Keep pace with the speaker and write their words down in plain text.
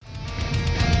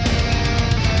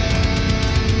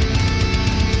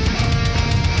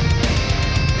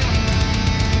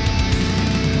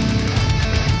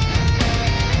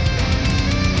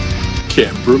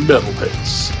from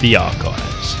Metalheads. The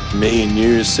Archives. Me and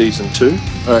You Season 2.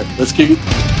 Alright, let's kick it.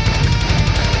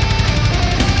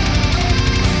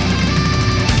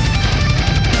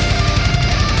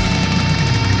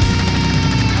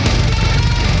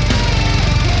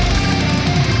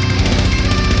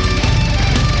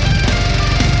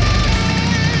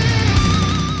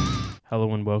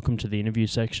 Hello and welcome to the interview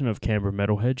section of Canberra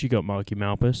Metalheads. You got Marky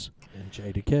Malpas. And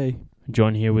JDK.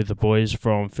 Joined here with the boys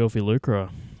from Filthy Lucre.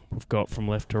 We've got from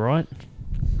left to right.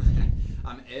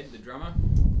 I'm Ed, the drummer.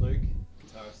 Luke,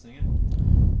 guitarist, singer.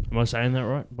 Am I saying that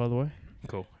right, by the way?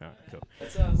 Cool. Alright, cool.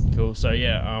 That's us. Cool. So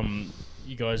yeah,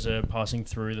 you guys are passing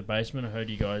through the basement. I heard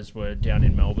you guys were down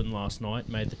in Melbourne last night,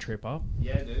 made the trip up.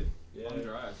 Yeah, dude. Yeah, On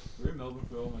drive. we were in Melbourne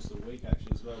for almost a week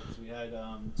actually as well, because we had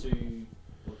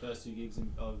first two gigs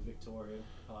of Victoria.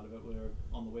 Part of it we were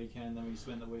on the weekend, then we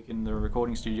spent the week in the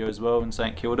recording studio as well in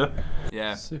St Kilda.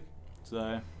 Yeah. Sick.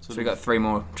 So We got 3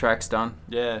 more tracks done.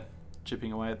 yeah,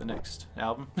 chipping away at the next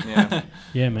album. Yeah.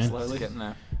 Yeah, man. Slowly. Getting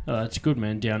there. Oh, that's good,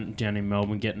 man. Down in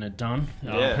Melbourne, getting it done.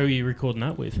 Yeah. Who are you recording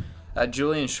that with?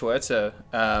 Julian Schwerzer,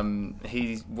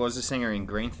 he was a singer in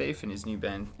Green Thief in his new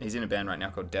band. He's in a band right now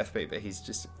called Deathbeat, but he's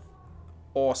just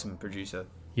awesome producer.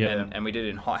 Yeah. And we did it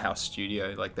in Hot House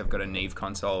Studio. Like, they've got a Neve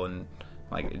console and,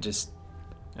 like, it just...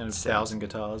 And 1,000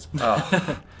 guitars.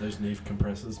 Oh, Those Neve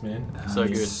compressors, man. So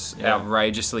it's good. Yeah.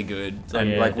 outrageously good. And,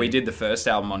 Yeah, like, we dude. did the first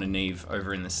album on a Neve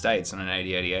over in the States on an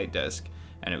 8088 desk.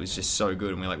 And it was just so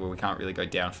good. And we're like, well, we can't really go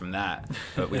down from that.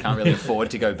 But we can't really afford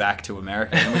to go back to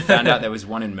America. And we found out there was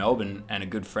one in Melbourne, and a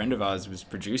good friend of ours was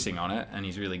producing on it. And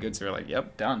he's really good. So we're like,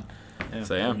 yep, done. Yeah.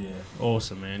 So, yeah. Oh, yeah.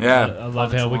 Awesome, man. Yeah. I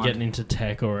love how we're Fun. getting into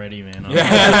tech already, man.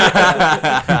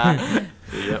 Yeah.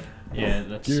 Yep. Yeah,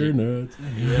 that's You're it. nerds.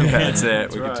 That's it.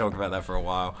 That's We could right. talk about that for a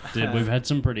while. Dude, we've had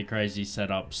some pretty crazy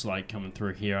setups like coming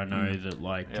through here. I know that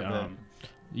like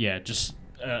Yeah, just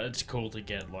it's cool to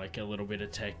get like a little bit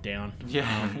of tech down.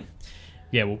 Yeah.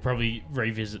 Yeah, we'll probably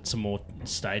revisit some more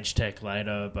stage tech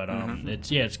later, but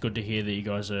it's good to hear that you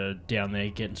guys are down there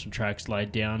getting some tracks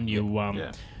laid down. You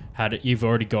Yeah. you've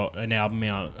already got an album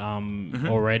out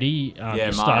already. Yeah,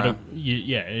 you Mara.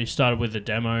 you started with a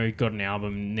demo, got an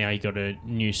album, now you got a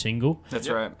new single. That's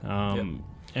Yep. right.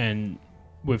 And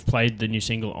we've played the new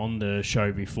single on the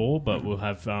show before, but we'll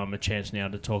have a chance now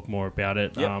to talk more about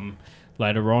it Yep.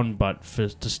 later on. But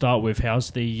to start with,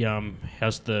 how's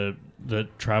the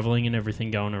travelling and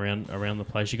everything going around the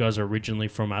place? You guys are originally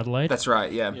from Adelaide. That's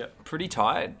right, yeah. Yep. Pretty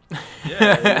tired.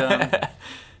 Yeah.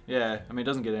 Yeah, I mean, it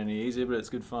doesn't get any easier, but it's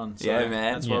good fun. So Yeah,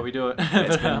 man. That's Yeah. why we do it.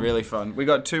 It's been really fun. We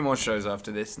got 2 more shows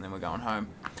after this, and then we're going home.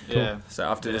 Yeah. So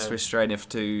after this, Yeah. we're straight off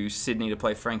to Sydney to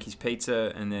play Frankie's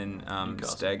Pizza, and then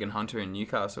Newcastle. Stag and Hunter in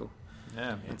Newcastle.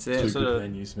 Yeah. That's Two it. good Sorta-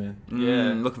 venues, man.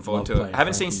 Yeah. Looking forward Love to it. playing I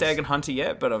haven't seen Frankie's. Stag and Hunter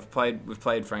yet, but we've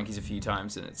played Frankie's a few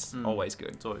times, and it's always good.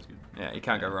 It's always good. Yeah, you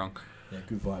can't go wrong. Yeah,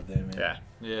 good vibe there, man. Yeah.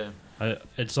 Yeah.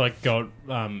 It's like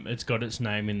it's got its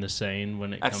name in the scene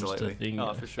when it comes Absolutely. to things.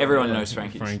 Oh, for sure. Everyone Yeah. knows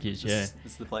Frankie's. Frankie's, yeah.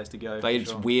 It's the place to go. Like, for it's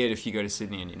sure. weird if you go to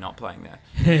Sydney and you're not playing there.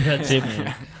 That's it,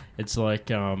 man. It's like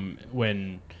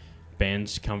when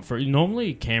bands come through.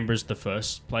 Normally, Canberra's the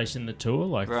first place in the tour,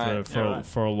 like Right,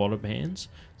 for a lot of bands.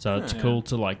 So it's Yeah. cool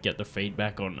to like get the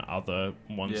feedback on other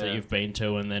ones that Yeah. you've been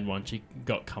to, and then once you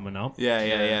got coming up. Yeah.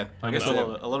 I guess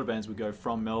Yeah. a lot of bands would go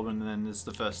from Melbourne, and then it's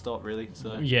the first stop, really.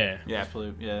 So Yeah, Yeah. it's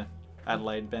probably,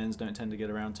 Adelaide bands don't tend to get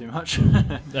around too much.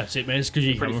 that's it, man. It's because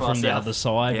you're Pretty coming far from the south. other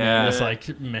side, Yeah. man.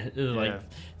 It's Yeah. like Yeah.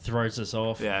 throws us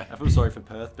off. Yeah. I feel sorry for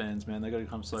Perth bands, man. They got to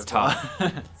come so It's far.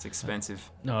 It's expensive.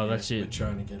 No, that's We're it.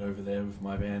 trying to get over there with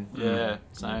my band. Yeah,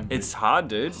 same. It's hard,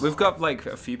 dude. We've got like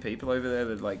a few people over there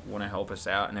that like want to help us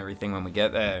out and everything when we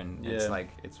get there, and it's Yeah. like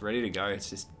it's ready to go. It's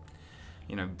just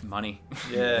money.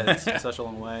 Yeah, it's such a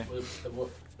long way.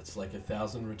 It's like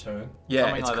 1,000 return. Yeah,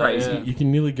 Something it's like that, crazy. yeah. You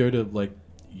can nearly go to like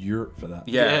Europe for that.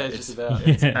 Yeah, it's just about.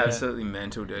 it's Yeah. absolutely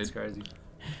mental, dude. It's crazy.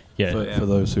 Yeah, For, Yeah. for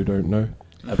those who don't know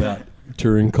about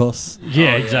touring costs. yeah,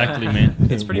 Oh, yeah. exactly, man.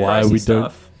 It's pretty why pricey we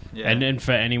stuff. Yeah. And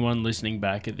for anyone listening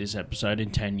back at this episode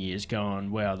in 10 years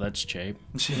going, wow, that's cheap.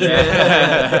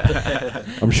 Yeah.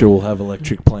 I'm sure we'll have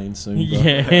electric planes soon. but-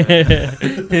 Yeah.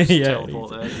 yeah.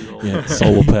 Teleport there. you all- Yeah,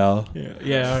 solar power.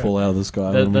 Yeah. Fall out of the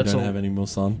sky That- when we that's don't all- have any more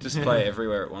sun. Just play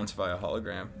everywhere at once via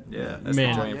hologram. Yeah, That's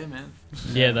Man. the Oh, dream. yeah, man.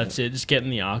 Yeah, that's it. Just getting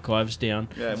the archives down.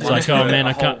 Yeah, It's one like, to oh a man,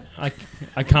 whole-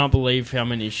 I can't believe how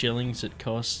many shillings it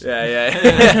costs.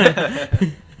 Yeah.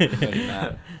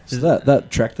 Nah. So that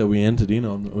track that we entered in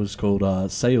on was called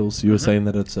Sales. You were saying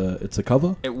that it's a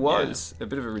cover? It was a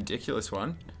bit of a ridiculous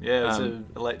one. Yeah, it's Um,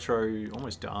 a electro,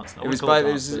 almost dance. I It was wouldn't call by,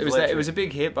 dance, but it was a electric.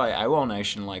 big hit by AWOL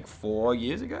Nation like 4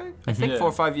 years ago. I think Yeah. 4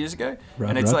 or 5 years ago. Right,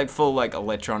 and it's right. like full like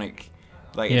electronic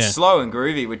Like Yeah. it's slow and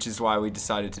groovy, which is why we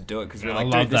decided to do it because we're I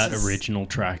like, love dude, this that is original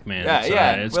track, man. Yeah, So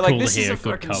yeah. It's We're cool like, this to is hear a a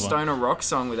good fucking cover. stoner rock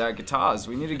song without guitars.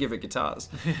 We need to give it guitars.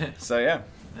 So yeah,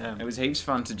 Yeah. it was heaps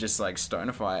fun to just like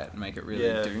stonify it and make it really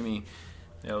Yeah. doomy.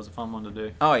 Yeah, it was a fun one to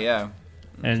do. Oh yeah.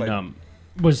 And Played-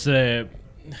 was there?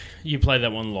 You played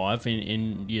that one live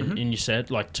in your set,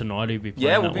 like tonight? You'll be playing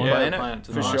Yeah, we'll that be one. playing playing it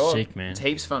it for tonight. sure. Sick, man. It's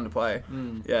heaps fun to play.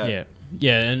 Mm. Yeah. Yeah,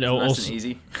 yeah, and Nice also and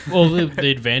easy. well,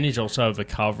 the advantage also of a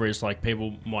cover is like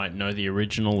people might know the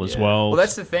original as Yeah. well. Well,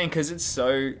 that's the thing because it's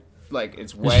so like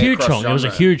it's way a huge across song. It was a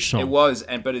genre. huge song. It was,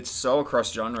 but it's so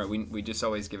across genre. We just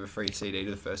always give a free CD to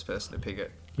the first person to pick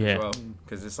it. Yeah. As well,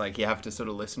 because it's like you have to sort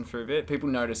of listen for a bit. People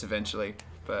notice eventually,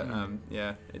 but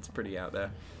yeah, it's pretty out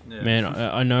there. Yeah. Man,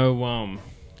 I know. I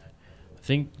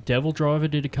think Devil Driver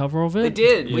did a cover of it. They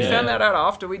did. We Yeah. found that out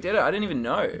after we did it. I didn't even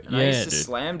know. And I Yeah, used to dude.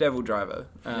 slam Devil Driver.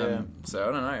 Yeah. So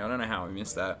I don't know. I don't know how we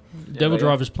missed that. Devil Yeah.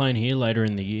 Driver's playing here later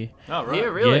in the year. Oh, right. Yeah,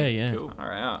 really. Yeah, yeah. Cool. All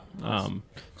right.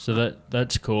 So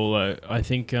that's cool. I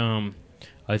think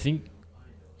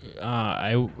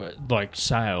like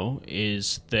Sail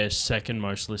is their second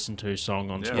most listened to song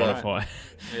on Yeah, Spotify.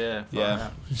 Yeah. Yeah. far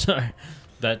out. So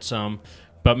that's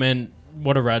but man,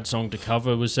 what a rad song to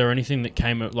cover. Was there anything that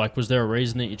came like was there a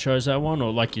reason that you chose that one,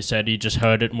 or like you said you just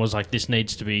heard it and was like this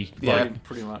needs to be Yeah. like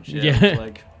Pretty much. Yeah. Yeah. It's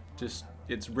like just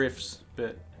it's riffs,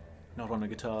 but not on a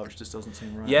guitar, which just doesn't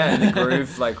seem right. Yeah, and the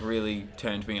groove like really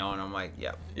turned me on. I'm like,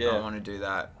 yep, Yeah. I want to do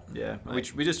that. Yeah.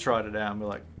 Like- We just tried it out and we're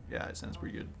like, yeah, it sounds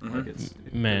pretty good.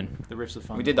 Like Man. the riffs are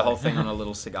fun. We to did the play. whole thing on a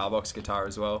little cigar box guitar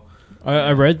as well.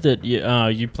 I read that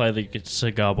you play the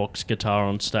cigar box guitar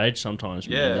on stage sometimes.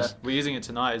 man. Yeah, we're using it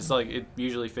tonight. It's like it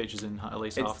usually features in at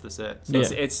least It's- half the set. Yeah.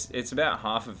 It's about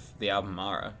half of the album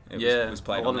Mara. It Yeah, was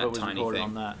played a lot on of that it was tiny recorded thing.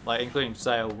 on that, like including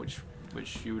Sail, which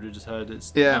you would have just heard.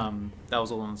 It's Yeah. that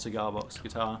was all on the cigar box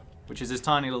guitar, which is this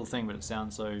tiny little thing, but it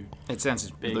sounds so. It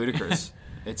sounds Big. ludicrous.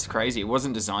 It's crazy. It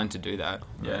wasn't designed to do that.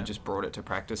 Yeah. I just brought it to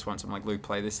practice once. I'm like, Luke,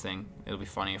 play this thing. It'll be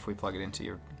funny if we plug it into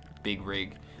your big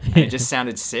rig. And it just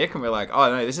sounded sick, and we're like, oh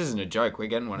no, this isn't a joke. We're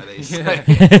getting one of these.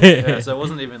 Yeah, so it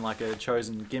wasn't even like a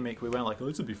chosen gimmick. We weren't like, oh,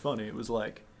 this would be funny. It was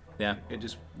like Yeah. it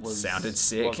just was Sounded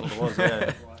sick. Was what it was,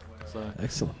 yeah. So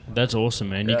Excellent. That's awesome,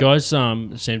 man. Yeah. You guys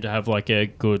seem to have like a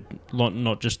good,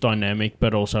 not just dynamic,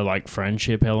 but also like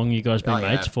friendship. How long you guys been Oh,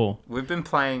 yeah. mates for? We've been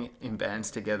playing in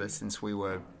bands together since we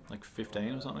were. like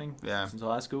 15 or something. Yeah. Since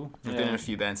high school. We've been in a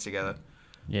few bands together.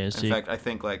 Yeah, In sick. fact, I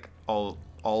think like all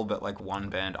but like one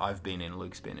band I've been in,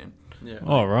 Luke's been in. Yeah.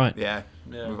 Oh, right. Yeah.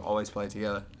 Yeah. We've always played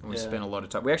together. And we've Yeah. spent a lot of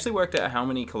time. We actually worked out how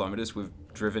many kilometers we've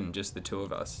driven just the two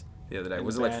of us the other day. In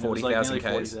Was the it like band, 40,000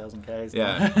 nearly Ks? 40,000 Ks.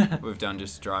 Yeah. We've done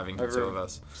just driving the Over- two of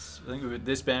us. I think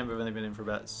this band we've only been in for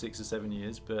about 6 or 7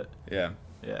 years, but Yeah.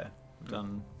 yeah,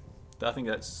 done. I think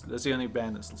that's the only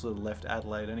band that's sort of left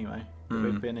Adelaide anyway that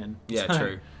we've been in. Yeah, So,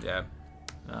 true. Yeah.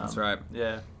 That's right.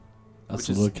 Yeah, That's Which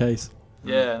a is- little case.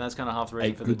 yeah, and that's kind of half the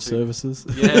reason 8 for good the two. services.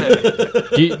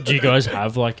 Yeah, do you guys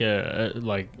have like a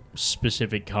like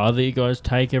specific car that you guys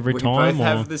take every We time? both or?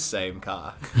 have the same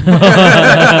car.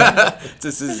 It's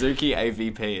a Suzuki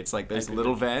AVP. It's like those AVP.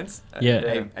 little vans. Yeah.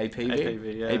 APV.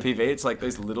 APV, yeah. APV. It's like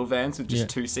those little vans with just Yeah.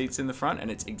 2 seats in the front, and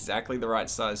it's exactly the right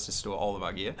size to store all of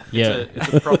our gear. Yeah.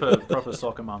 it's a proper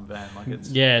soccer mum van. Like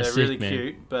it's Yeah, they're sick, really man.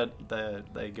 cute, but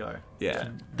they go. Yeah.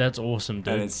 That's awesome,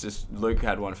 dude. And it's just, Luke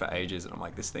had one for ages, and I'm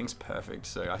like, this thing's perfect.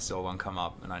 So I saw one come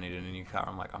up, and I needed a new car.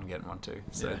 I'm like, I'm getting one too.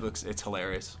 So Yeah. it's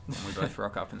hilarious. And we both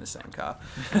rock up in the same car.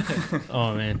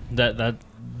 Oh man, that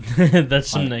that's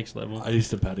some next level. I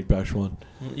used to paddock bash one.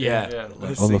 Yeah. Yeah.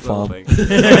 That's On the sick little farm. thing.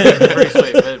 Pretty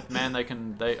sweet, but man,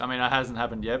 they. I mean, it hasn't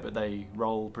happened yet, but they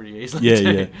roll pretty easily. Yeah, too.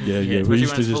 yeah, yeah, yeah. especially We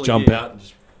used when to it's just full jump gear. out and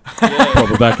just Yeah,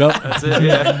 pop it back up. that's it.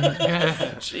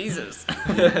 Yeah, Jesus.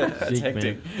 That's Sick,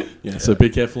 hectic. Yeah, so be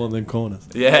careful on them corners.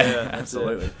 Yeah, that's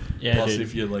absolutely. Yeah, Plus, dude.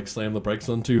 if you like slam the brakes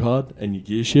on too hard and your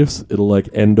gear shifts, it'll like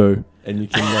endo, and you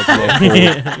can like roll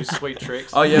forward. do sweet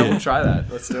tricks. Oh yeah, we'll try that.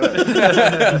 Let's do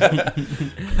it.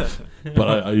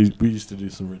 But we used to do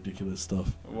some ridiculous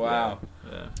stuff. Wow.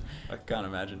 Yeah. I can't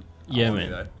imagine. Yeah, I wanna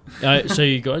man. do that. So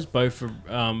you guys both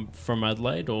from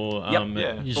Adelaide, or Yep.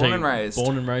 Yeah. you Born say and raised.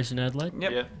 Born and raised in Adelaide.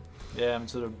 Yep. Yeah, yeah. I'm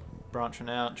sort of branching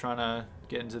out, trying to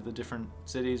get into the different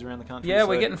cities around the country. Yeah, so-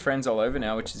 we're getting friends all over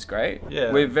now, which is great.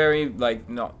 Yeah. We're very like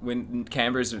not. When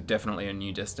Canberra's definitely a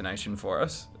new destination for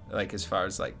us. Like as far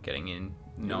as like getting in,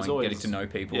 was getting always- to know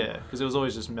people. Yeah, because it was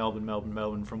always just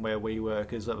Melbourne from where we were,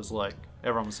 because that was like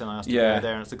everyone was telling us to Yeah. go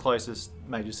there, and it's the closest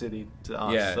major city to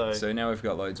us. Yeah. So, now we've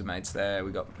got loads of mates there.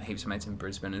 We've got heaps of mates in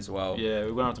Brisbane as well. yeah,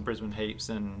 we went up to Brisbane heaps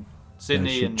and I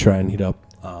Sydney should and try and hit up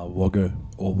Wagga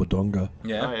or Wodonga.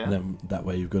 Yeah. Oh, yeah. And then that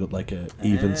way you've got it like a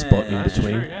even spot in That's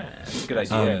between. true, yeah. That's a good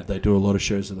idea. They do a lot of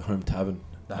shows at the Home Tavern.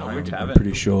 The Home Tavern. I'm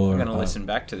pretty sure. I'm going to listen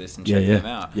back to this and Yeah, check yeah, them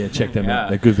out. yeah. Check them Yeah. out.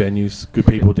 They're good venues, good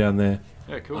people down there.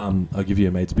 Yeah, cool. I'll give you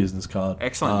a mate's business card.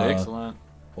 Excellent, dude. Excellent.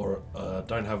 Or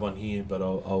don't have one here, but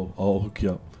I'll hook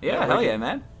you up. Yeah, hell yeah,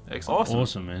 man. Excellent.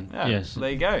 Awesome, man. Yeah, Yes. there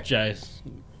you go. Jace,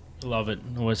 love it.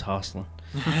 Always hustling.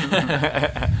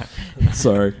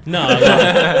 Sorry. No, I love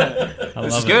it. I This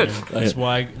love is it, good. man. That's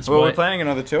why. That's Well, why we're planning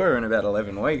another tour in about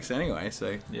 11 weeks anyway,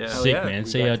 so... Yeah. hell sick, yeah. man. we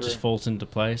See go how it through. just falls into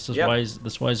place. That's Yep.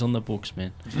 why he's on the books,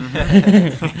 man.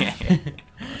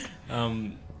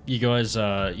 You guys,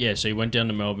 so you went down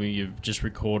to Melbourne. You've just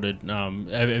recorded.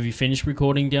 Have you finished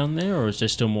recording down there, or is there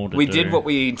still more to We do? did what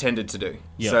we intended to do.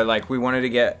 Yep. So, like, we wanted to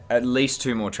get at least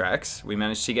 2 more tracks. We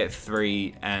managed to get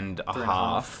 3 and a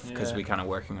half because yeah. we're kind of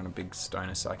working on a big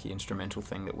Stoner Psyche instrumental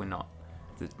thing that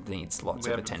needs lots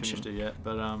We of haven't attention. finished it yet,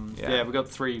 but Yeah. yeah, we've got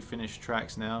 3 finished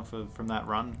tracks now from that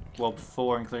run. Well,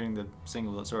 4 including the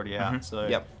single that's already out. Mhm. So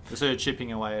Yep. we're sort of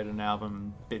chipping away at an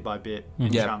album bit by bit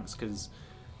in Yep. chunks because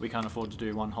we can't afford to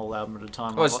do one whole album at a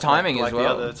time. Well, it's timing as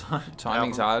well. The other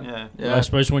Timing's album. hard. Yeah. I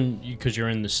suppose because you're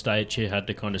in the States, you had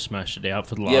to kind of smash it out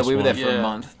for the last Yeah, we were there one. for a Yeah.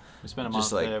 month. We spent a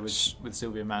Just month like there with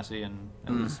Sylvia Massey, and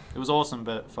Mm. it was awesome,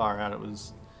 but far out it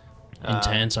was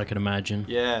Intense, I can imagine.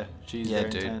 Yeah, she's Yeah,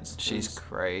 very dude. intense. It She's was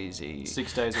crazy.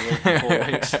 6 days a week for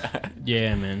 4 weeks.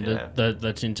 Yeah, man, Yeah.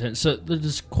 that's intense. So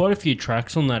there's quite a few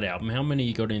tracks on that album. How many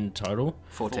you got in total?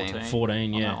 14.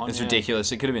 14, On yeah. that one, It's yeah.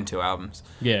 ridiculous. It could have been 2 albums.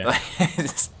 Yeah.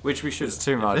 Which we should. It's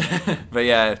too much. But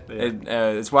yeah, Yeah.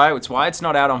 it's why it's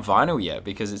not out on vinyl yet,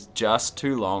 because it's just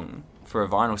too long for a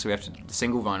vinyl. So the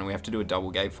single vinyl, we have to do a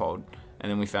double gatefold, and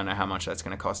then we found out how much that's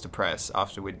going to cost to press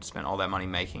after we'd spent all that money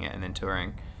making it and then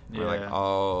touring. We're like,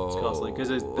 oh, It's costly because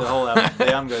the whole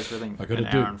album goes for I think I gotta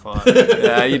an do hour it. and 5.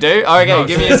 Yeah, you do? Oh, okay, No,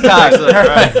 give me it's- his card. it's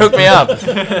alright. Hook me up.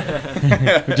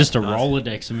 Just a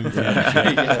Rolodex of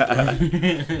information.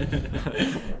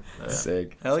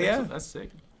 Sick. Hell yeah. That's sick.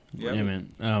 Yeah,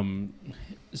 man.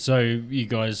 So you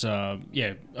guys, how'd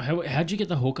you get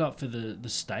the hookup for the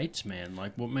States, man?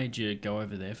 Like, what made you go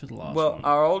over there for the last Well, one?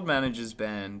 our old manager's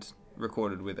band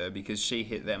recorded with her because she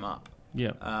hit them up.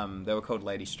 Yeah. They were called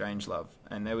Lady Strangelove,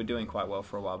 and they were doing quite well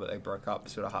for a while, but they broke up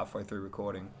sort of halfway through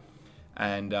recording.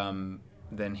 And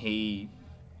then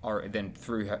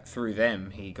through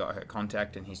them, he got her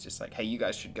contact, and he's just like, "Hey, you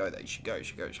guys should go there. You should go."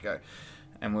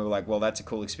 And we were like, "Well, that's a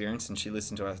cool experience." And she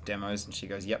listened to our demos, and she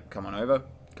goes, "Yep, come on over."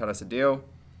 Cut us a deal,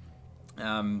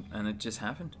 and it just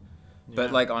happened. But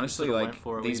Yeah, like we honestly, sorta like went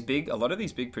for it. a lot of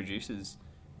these big producers,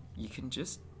 you can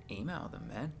just email them,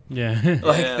 man. Yeah.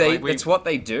 Like Yeah, it's what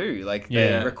they do. Like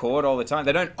Yeah. they record all the time.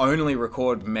 They don't only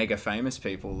record mega famous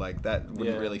people. Like that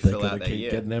wouldn't Yeah. really They fill gotta out their keep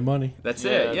year. getting their money. That's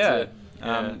Yeah, it. that's Yeah. it.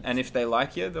 Yeah. And if they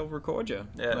like you, they'll record you.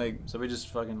 Yeah. Like So we just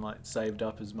fucking saved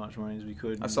up as much money as we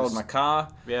could. I and sold just- my car,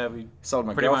 Yeah, we sold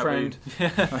my pretty much girlfriend.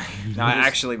 we- No,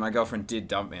 actually, my girlfriend did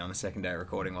dump me on the second day of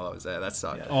recording while I was there. That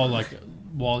sucked. Yeah. Oh, like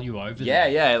while you were over Yeah,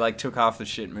 there? yeah. Like took half the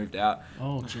shit, and moved out.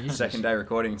 Oh, Jesus. Second day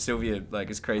recording, Sylvia like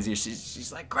as crazy as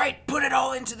she's like, "Great, put it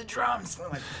all into the drums." We're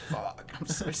like, "Fuck, I'm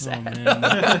so sad." man.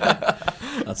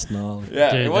 That's gnarly.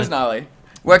 Yeah, Dude, it was that- gnarly.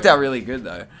 Worked out really good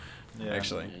though. Yeah.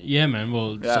 Actually. Yeah, man.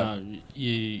 Well, Yeah.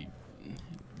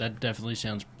 that definitely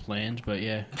sounds planned, but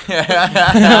yeah.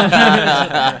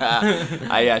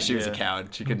 Yeah, she was a Yeah.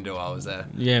 coward. She couldn't do it while I was there.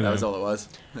 Yeah, that man. was all it was.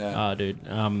 Yeah. Oh, dude.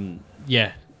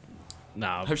 Yeah. No,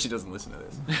 I hope she doesn't listen to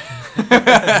this.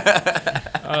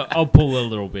 I'll pull a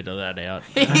little bit of that out,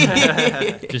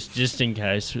 just in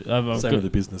case. I've Same got- with the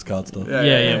business card stuff.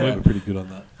 Yeah, we're pretty good on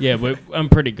that. yeah, I'm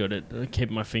pretty good at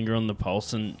keeping my finger on the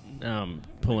pulse and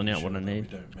pulling out what I Sure that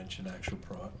need. We don't mention actual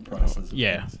prices. of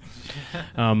Yeah.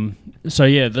 things. So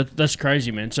yeah, that's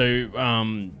crazy, man. So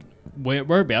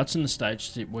whereabouts in the States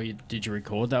did you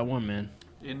record that one, man?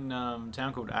 In a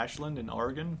town called Ashland in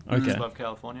Oregon, Okay. just above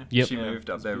California. Yep. She Yeah, moved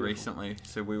up it's there beautiful. recently,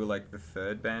 so we were like the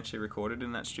 3rd band she recorded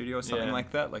in that studio or something Yeah.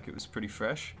 like that. Like it was pretty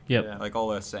fresh. Yep. Yeah. Like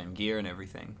all her same gear and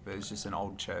everything, but it was just an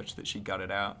old church that she gutted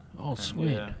out. Oh,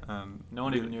 sweet. Yeah. No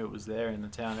one we- even knew it was there in the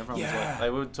town. Everyone was Yeah. like, they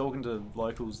were talking to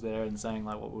locals there and saying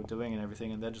like what we were doing and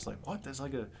everything, and they're just like, "What? There's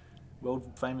like a world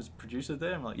famous producer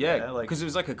there?" I'm like, Yeah, like because it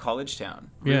was like a college town,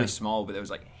 really Yeah. small, but there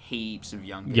was like heaps of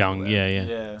young people Young, there. yeah.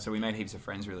 yeah. So we made heaps of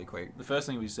friends really quick. The first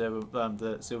thing we said,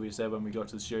 that Sylvia said when we got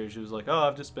to the studio, she was like, "Oh,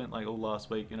 I've just spent like all last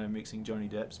week, mixing Johnny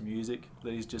Depp's music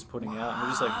that he's just putting out." And we're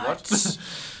just like, "What?"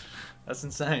 That's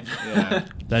insane. Yeah.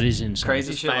 That is insane.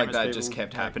 Crazy Just shit like famous that people, just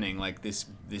kept like- happening. Like this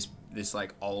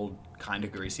like old kind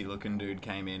of greasy looking dude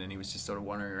came in and he was just sort of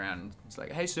wandering around. And it's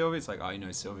like, "Hey Sylvia," it's like, "Oh, you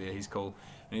know Sylvia, he's cool."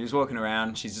 And he was walking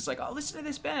around. She's just like, oh, listen to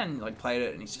this band. Like, played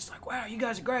it. And he's just like, wow, you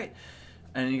guys are great.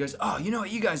 And he goes, oh, you know what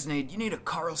you guys need? You need a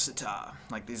choral sitar.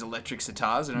 Like these electric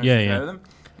sitars. I don't know if you've heard of them.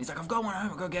 And he's like, I've got one at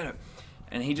home. I'll go get it.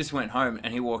 And he just went home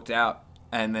and he walked out.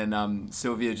 And then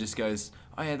Sylvia just goes,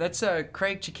 oh yeah, that's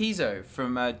Craig Chiquizo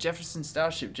from Jefferson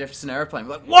Starship, Jefferson Airplane.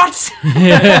 We're like, what?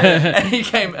 And he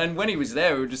came, and when he was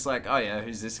there, we were just like, oh yeah,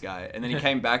 who's this guy? And then he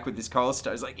came back with this choral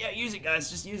sitar. He's like, yeah, use it, guys,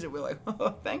 just use it. We're like,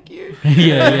 oh, thank you.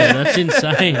 yeah, that's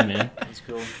insane, man. That's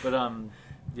cool. But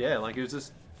yeah, like it was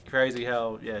just crazy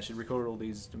how she recorded all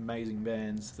these amazing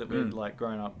bands that we'd like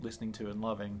grown up listening to and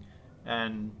loving,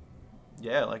 and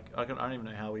yeah, like I don't even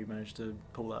know how we managed to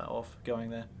pull that off going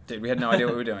there. Dude, we had no idea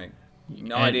what we were doing.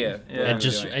 No idea. Yeah. It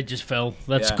just fell.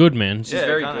 That's Yeah. good, man. She's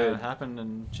very it good. happened,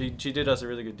 and she did us a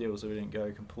really good deal, so we didn't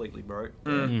go completely broke.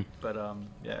 Mm. But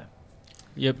yeah,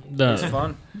 Yep. It's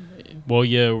fun. Well,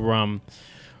 you're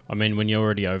I mean, when you're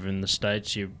already over in the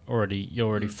States, you're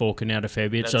already forking out a fair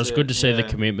bit. So That's it's good it, to see the yeah.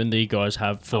 commitment that you guys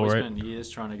have we for it. spent years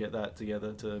trying to get that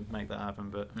together to make that happen.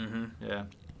 But yeah,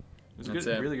 it was a That's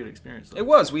good, it. really good experience. Though. It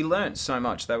was. We learnt so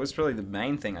much. That was probably the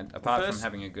main thing, apart from First,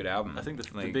 having a good album. I think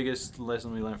the Like, biggest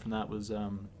lesson we learned from that was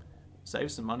save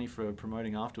some money for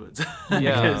promoting afterwards.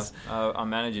 Yeah, Because- our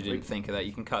manager didn't think of that.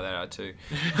 You can cut that out too,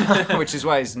 which is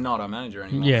why he's not our manager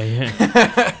anymore. Yeah.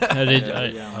 I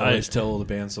did. Yeah. I always tell all the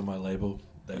bands on my label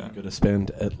that you've got to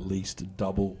spend at least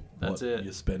double That's what it.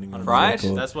 you're spending on Right? the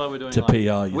record That's why we're doing to like, PR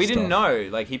your We didn't stuff. know.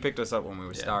 Like, he picked us up when we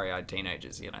were Yeah. starry-eyed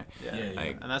teenagers, you know. Yeah. Yeah,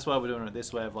 Like, And that's why we're doing it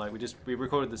this way of like we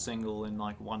recorded the single in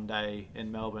like one day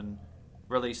in Melbourne,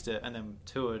 released it, and then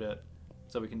toured it,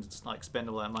 so we can just like spend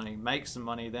all that money, make some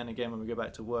money. Then again, when we go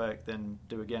back to work, then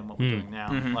do again what we're doing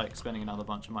now, like spending another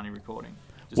bunch of money recording,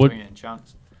 just What- doing it in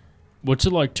chunks. What's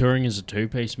it like touring as a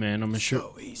two-piece, man? I'm sure.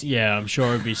 so easy. Yeah, I'm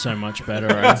sure it'd be so much better.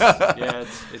 Right? Yeah,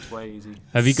 it's way easy.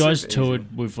 Have you guys Super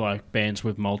toured with like bands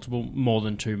with more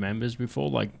than two members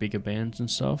before, like bigger bands and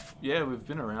stuff? Yeah, we've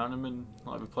been around them and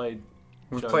like we've played.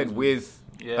 We've shows played and- with...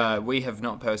 Yeah. we have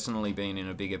not personally been in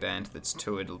a bigger band that's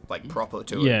toured, like, proper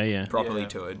toured. Yeah. Properly Yeah.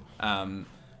 toured.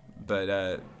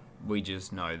 But we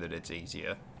just know that it's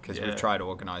easier, because Yeah. we've tried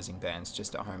organising bands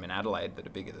just at home in Adelaide that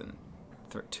are bigger than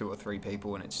 2 or 3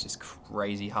 people, and it's just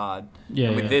crazy hard. Yeah,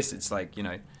 And with yeah. this, it's like, you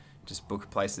know, just book a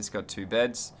place that's got 2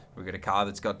 beds. We've got a car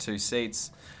that's got 2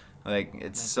 seats. Like,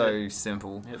 it's That's so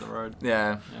simple. Hit the road.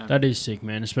 Yeah. Yeah. That is sick,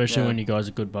 man. Especially Yeah. when you guys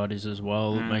are good buddies as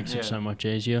well. It makes yeah. it so much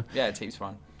easier. Yeah, it's heaps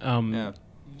fun. Yeah.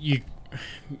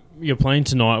 You're playing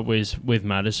tonight with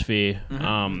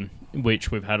Matosphere,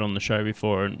 which we've had on the show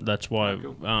before, and that's why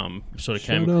sort of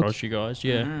came Shout out. across you guys.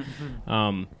 Yeah.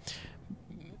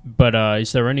 But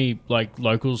is there any like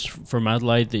locals from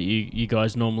Adelaide that you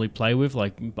guys normally play with,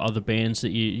 like other bands that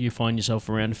you find yourself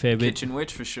around a fair bit? Kitchen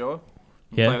Witch, for sure.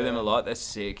 Yeah. Play with them a lot. They're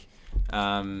sick.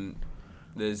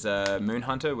 There's Moon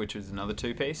Hunter, which is another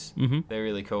 2-piece. Mhm. They're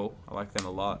really cool. I like them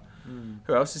a lot.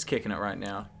 Who else is kicking it right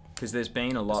now? Because there's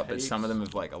been a lot, but There's some of heaps. them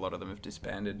have, like, a lot of them have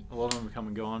disbanded. A lot of them have come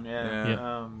and gone. Yeah.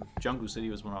 Yeah. Jungle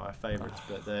City was one of our favourites,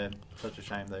 but they're such a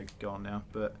shame they're gone now.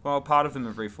 But Well, part of them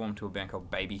have reformed to a band called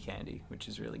Baby Candy, which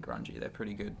is really grungy. They're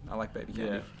pretty good. I like Baby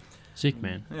Candy. yeah, Sick,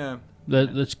 man. Yeah.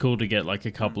 That's cool to get like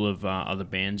a couple of other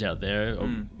bands out there.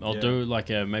 I'll Yeah. do like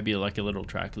maybe like a little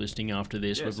track listing after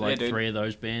this Yeah, with yeah, like dude. 3 of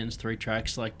those bands, 3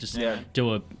 tracks. Like just Yeah.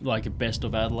 do a best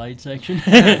of Adelaide section.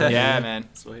 Yeah, man.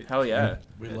 sweet. Hell yeah.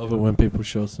 We love it when people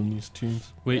show us some new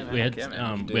tunes. We Yeah, man, we had heck yeah,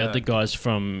 man, we can do we had that. the guys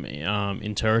from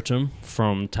Interretum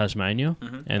from Tasmania,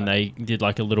 Mm-hmm. and they did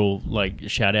like a little like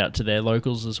shout out to their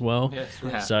locals as well. Yeah,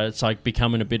 sweet. Yeah. So it's like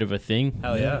becoming a bit of a thing.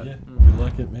 Hell yeah. We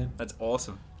like it, man. That's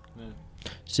awesome.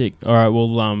 Sick. All right.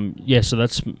 Well, yeah. So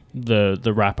that's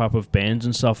the wrap up of bands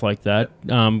and stuff like that.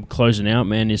 Closing out,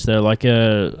 man. Is there like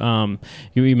a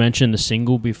you mentioned the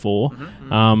single before?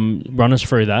 Run us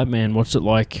through that, man. What's it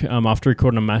like after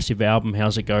recording a massive album?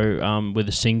 How's it go with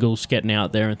the singles getting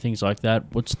out there and things like that?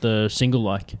 What's the single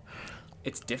like?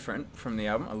 It's different from the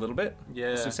album a little bit. Yeah.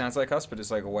 It still sounds like us, but it's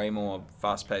like a way more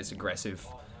fast-paced, aggressive,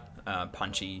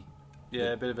 punchy.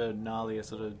 Yeah, a bit of a gnarlier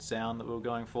sort of sound that we were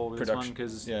going for with Production,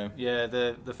 this one because yeah.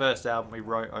 the first album we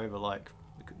wrote over like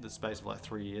the space of like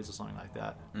 3 years or something like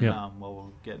that. Yeah. While we we're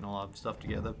getting all our stuff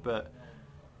together, but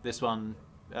this one,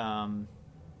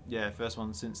 first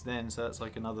one since then, so it's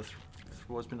like another.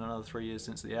 It's been another 3 years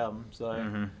since the album,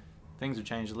 so things have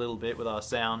changed a little bit with our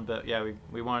sound, but yeah,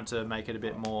 we wanted to make it a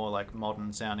bit more like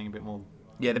modern sounding, a bit more.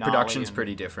 Yeah, the gnarly production's and-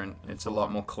 pretty different. It's a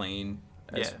lot more clean.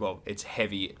 Yeah. Well, it's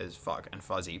heavy as fuck and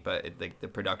fuzzy, but the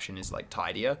production is like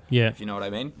tidier. Yeah. If you know what I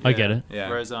mean. I get it. Yeah.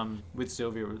 Whereas with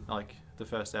Sylvia, like the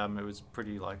first album, it was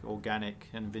pretty like organic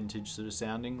and vintage sort of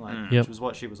sounding, like Yep. which was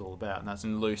what she was all about, and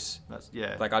And loose. that's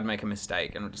yeah. Like I'd make a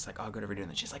mistake and I'm just like, oh, I've got to redo it.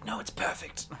 And she's like, no, it's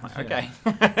perfect. I'm like, Yeah. okay.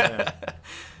 Yeah.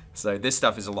 So this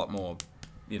stuff is a lot more,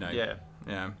 yeah.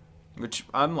 which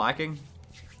I'm liking.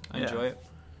 I Yeah. enjoy it.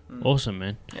 Awesome,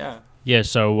 man. Yeah. Yeah.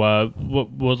 So,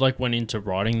 what like went into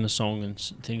writing the song and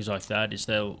things like that?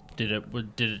 Did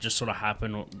it just sort of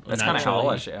happen? That's kind of how all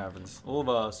naturally? that shit happens. All of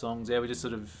our songs, we just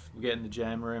sort of get in the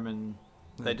jam room and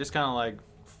they just kind of like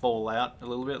fall out a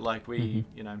little bit. Like we,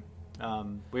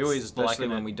 we always Especially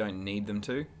like when we don't need them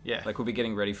to. yeah, Like we'll be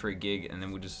getting ready for a gig and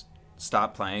then we'll just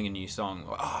start playing a new song.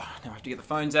 Oh, now I have to get the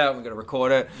phones out. We've got to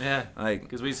record it. yeah. Like,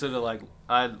 Because we sort of like,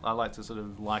 I like to sort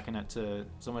of liken it to,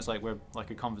 it's almost like we're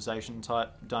like a conversation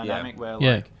type dynamic where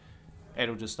Yeah. like Ed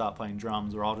will just start playing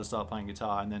drums or I'll just start playing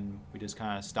guitar and then we just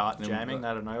kind of start Then jamming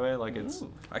out of nowhere. Like it's,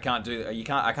 I can't do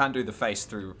the face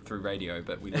through radio,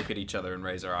 but we look at each other and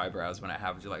raise our eyebrows when it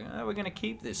happens. You're like, oh, we're gonna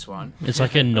keep this one. It's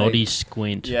like a naughty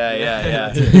squint.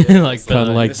 Yeah. Like Kind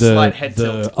of like the slight head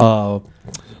the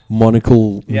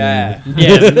monocle. Yeah.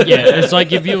 yeah. It's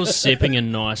like if you were sipping a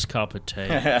nice cup of tea.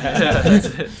 that's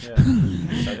it.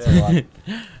 Yeah. That's a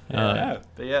lot.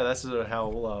 But yeah, that's sort of how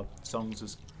all our songs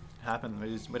just happen.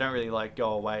 We don't really like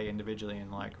go away individually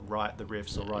and like write the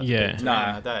riffs or write Yeah. the beats or Nah.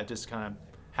 anything like that. It just kind of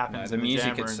happens. The in music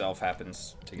jam room. itself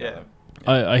happens together.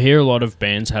 I hear a lot of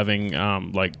bands having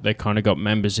like they kind of got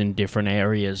members in different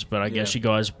areas, but I guess Yeah. you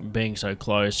guys being so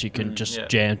close, you can just yeah.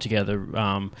 jam together,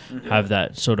 have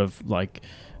that sort of like.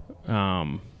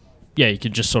 You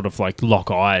can just sort of like lock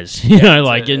eyes, you know,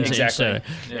 like it, and, yeah. Exactly. and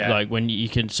so, Yeah. like when you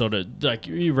can sort of like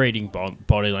you're reading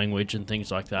body language and things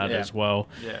like that Yeah. as well.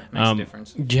 Yeah. Makes a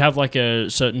difference. Do you have like a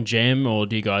certain jam, or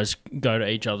do you guys go to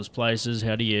each other's places?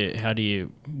 How do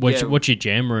you what's your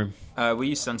jam room? We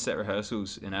used Sunset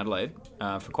Rehearsals in Adelaide.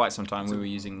 For quite some time, we were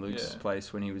using Luke's yeah.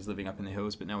 place when he was living up in the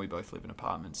hills, but now we both live in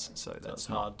apartments, so That's that's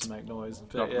hard to make noise.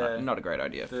 But not, yeah, not a great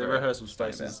idea. the for rehearsal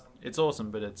staying space it's awesome,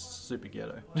 but it's super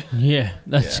ghetto. Yeah,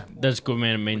 that's Yeah. good,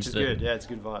 man. It Which means is that good. Yeah, it's a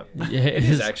good vibe. yeah, It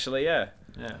is actually, yeah.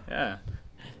 Yeah.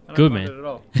 I don't Good, mind man. it at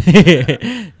all.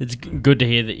 It's good to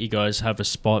hear that you guys have a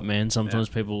spot, man. Sometimes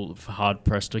people are hard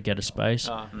pressed to get a space.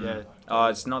 Yeah. Oh,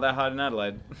 it's not that hard in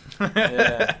Adelaide.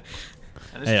 Yeah.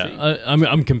 And it's cheap.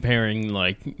 I'm comparing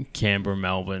like Canberra,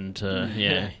 Melbourne to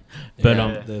but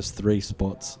Yeah. There's 3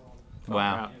 spots,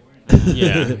 Wow.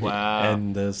 yeah, Wow.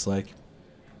 and there's like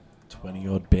 20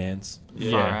 odd bands.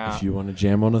 Yeah. Far out. If you want to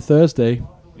jam on a Thursday,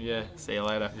 Yeah. See you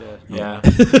later. Yeah. Yeah.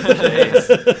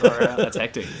 Jeez. Far out. That's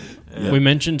hectic. Yeah. We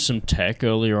mentioned some tech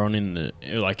earlier on in the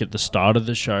like at the start of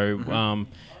the show.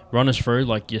 Run us through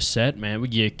like your set, man.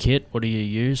 With your kit, what do you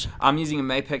use? I'm using a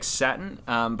Mapex Satin,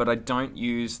 but I don't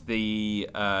use the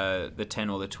 10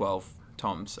 or the 12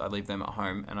 toms. I leave them at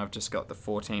home, and I've just got the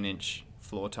 14-inch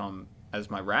floor tom as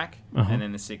my rack, and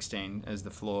then the 16 as the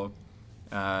floor.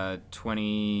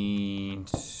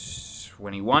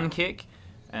 21 kick,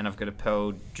 and I've got a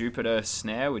Pearl Jupiter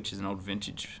snare, which is an old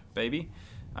vintage baby.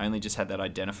 I only just had that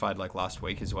identified like last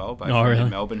week as well by a friend really? in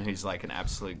Melbourne who's like an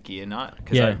absolute gear nut.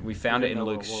 Because Yeah. we found it Didn't in know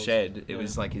what Luke's it was. shed. It Yeah.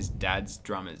 was like his dad's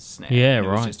drummer's snare. Yeah, and it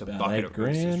was right. just a About bucket $8 of it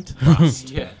was just grand.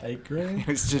 rust. Yeah. 8 grand. It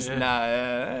was just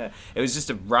it was just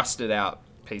a rusted out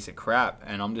piece of crap,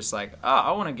 and I'm just like,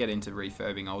 I want to get into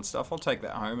refurbing old stuff. I'll take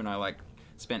that home, and I like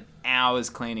spent hours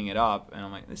cleaning it up, and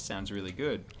I'm like, this sounds really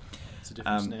good. It's a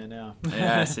different snare now.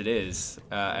 Yes, it is,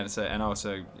 and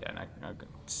also I've got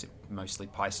mostly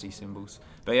Peisty cymbals,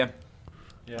 but yeah,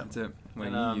 Yeah. that's it. What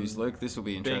do And, you use, Luke? This will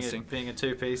be interesting. Being a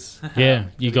two-piece. Yeah,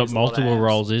 you we got use a lot of multiple amps.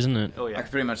 roles, isn't it? Oh I yeah.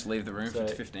 could pretty much leave the room for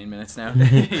So- 15 minutes now.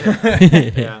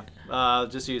 Yeah.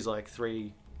 Just use like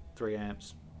three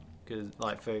amps, because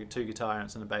like for 2 guitar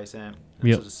amps and a bass amp, and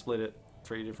Yep. sort of split it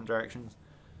 3 different directions,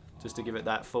 just to give it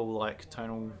that full like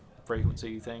tonal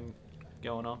frequency thing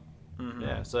going on. Mhm.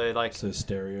 Yeah. So like So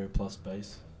stereo plus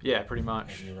bass. yeah, pretty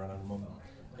much. Are you running them?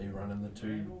 Are you running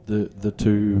the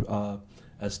two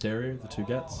as stereo, the 2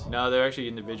 gats? No, they're actually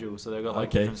individual, so they've got like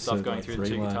Okay, different so stuff going like through the 3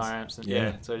 2 lines. guitar amps. And,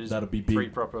 Yeah, so just that'll be 3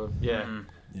 big. proper. Yeah. Mhm.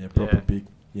 Yeah, proper Yeah. big.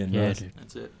 Yeah, Yeah, nice. dude.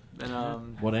 That's it.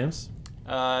 And What amps?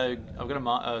 I've got a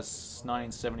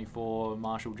 1974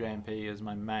 Marshall JMP as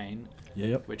my main, Yeah,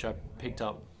 yep. which I picked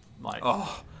up like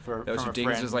Oh, for that was from a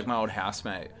ridiculous. friend. It was like my old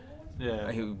housemate.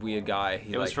 Yeah. He weird guy.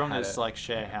 He It was like, from had this it. like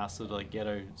share house sort of like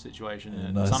ghetto situation, Yeah,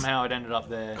 and nice. somehow it ended up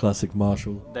there. Classic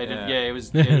Marshall. They didn't. Yeah. Yeah, it was.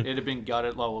 It had been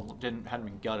gutted. Well, hadn't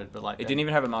been gutted, but like It didn't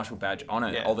even have a Marshall badge on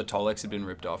it. Yeah. All the Tolex had been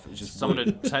ripped off. It was just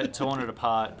Someone had torn it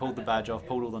apart, pulled the badge off,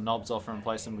 pulled all the knobs off, and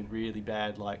replaced them with really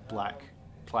bad like black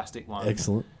plastic ones.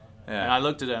 Excellent. Yeah. And I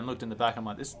looked at it and looked in the back. I'm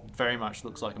like, this very much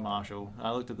looks like a Marshall. And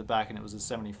I looked at the back and it was a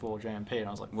 74 JMP, and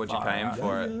I was like, What'd you "Fuck, pay him alright."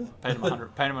 for it?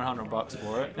 Paid him $100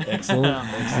 for it. Excellent.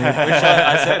 Which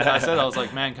I said, I was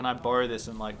like, man, can I borrow this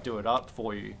and like do it up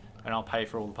for you, and I'll pay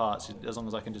for all the parts as long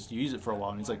as I can just use it for a while.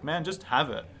 And he's like, man, just have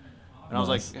it. And I was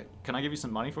Nice. like, can I give you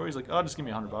some money for it? He's like, oh, just give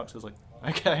me $100. I was like,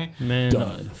 okay. Man,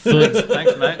 Done.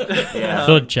 Thanks, mate. I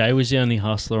thought Jay was the only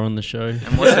hustler on the show.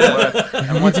 And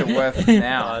what's it worth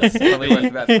now? It's probably worth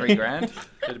about $3,000.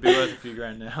 It'd be worth a few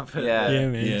grand now. But, Yeah. Yeah,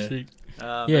 man. Yeah. Sick.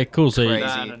 but Yeah, cool. So Crazy.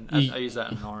 that and I use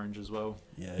that in orange as well.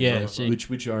 Yeah, sick.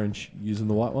 Which orange? Using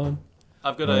the white one?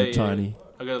 I've got Tiny.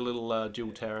 I've got a little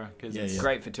dual Terra because Yeah, it's yeah.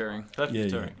 Great for touring. perfect Yeah, for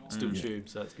yeah. touring. Still Yeah. tube,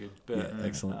 so that's good. But Yeah,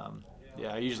 excellent.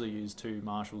 yeah, I usually use two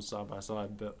Marshalls side by side,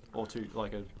 or two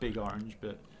like a big orange,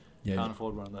 but Yeah, can't yeah.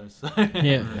 afford one of those.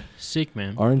 Yeah, sick,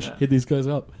 man. Orange, Yeah. hit these guys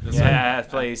up. Yeah,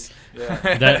 please.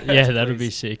 yeah. That would be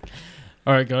sick.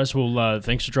 All right, guys. Well,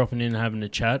 thanks for dropping in and having a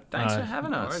chat. Thanks for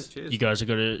having No us. worries, cheers. You guys have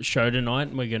got a show tonight,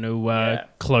 and we're going to Yeah.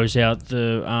 close out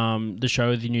the show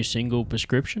with your new single,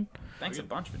 Prescription. Thanks a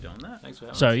bunch for doing that. Thanks for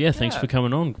having So us. yeah, thanks Yeah. for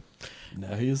coming on.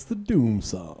 Now here's the Doom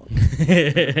song.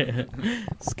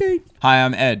 Skate. Hi,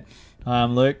 I'm Ed,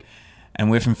 I'm Luke. and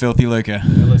we're from Filthy Lucre.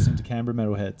 You're listening to Canberra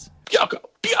Metalheads.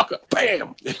 Bianca,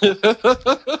 bam!